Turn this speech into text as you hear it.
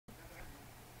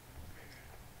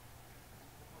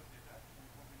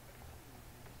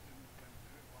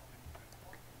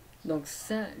Donc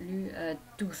salut à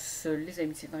tous les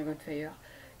amis, c'est Dragonfire.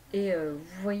 Et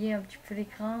vous voyez un petit peu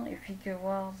l'écran, Epic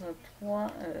Wars 3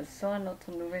 sera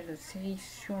notre nouvelle série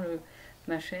sur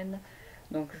ma chaîne.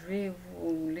 Donc je vais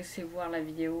vous laisser voir la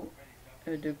vidéo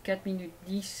de 4 minutes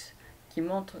 10 qui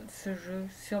montre ce jeu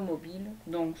sur mobile,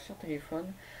 donc sur téléphone.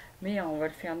 Mais on va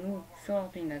le faire nous sur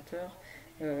ordinateur,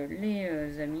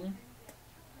 les amis.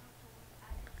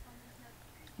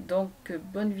 Donc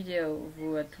bonne vidéo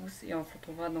vous à tous et on se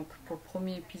retrouvera donc pour le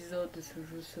premier épisode de ce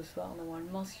jeu ce soir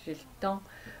normalement si j'ai le temps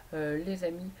les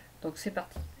amis. Donc c'est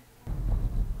parti.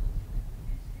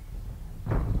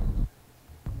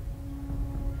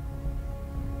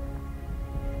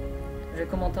 Je vais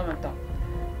commenter en même temps.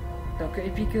 Donc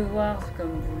Epic Wars,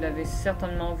 comme vous l'avez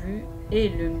certainement vu,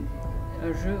 est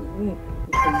un jeu où vous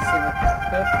choisissez votre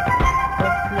peuple,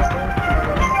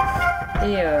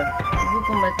 et vous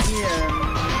combattez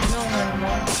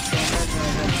normalement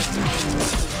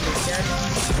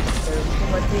vous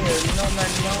combattez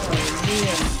normalement les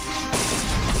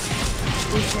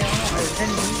différents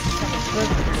ennemis sur le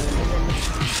peuple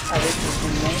avec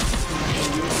des monstres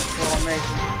pour en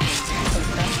mettre comme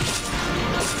ça.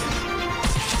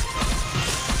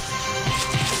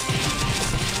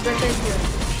 Bataille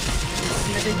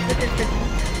peut-être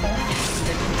je pense,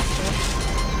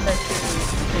 parce que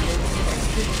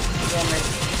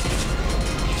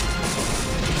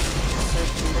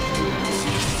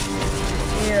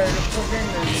et le problème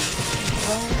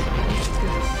souvent, c'est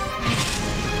que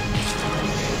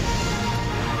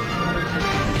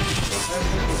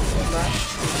combat,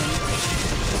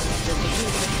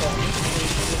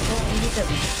 il est à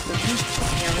bout. Le but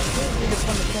est un peu de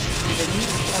prendre le temps des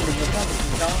ennemis en développant des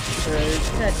différentes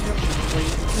créatures que vous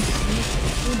voyez ici,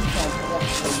 ou différents pouvoirs que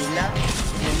vous voyez là,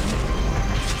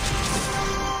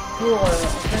 pour en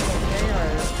fait conquérir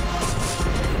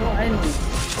pour ennemi.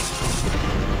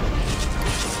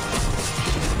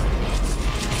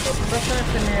 Donc le personnage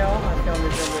s'améliore à faire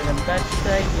mesure de la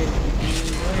bataille et du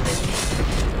niveau ennemis.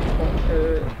 Donc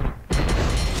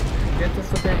bientôt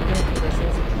sauter le jeu de toute façon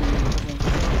c'est plus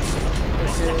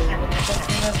parce que votre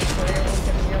personnage sur les héros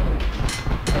s'améliore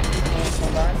en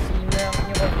combat. S'il meurt,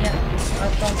 il revient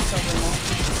attendre simplement.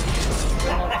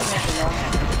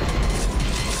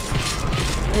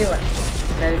 Et voilà.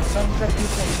 La semble pas plus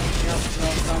compliquée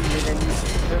ensemble les amis.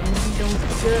 Je vous dis donc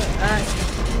à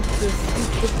tout de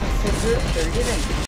suite pour ce jeu les amis.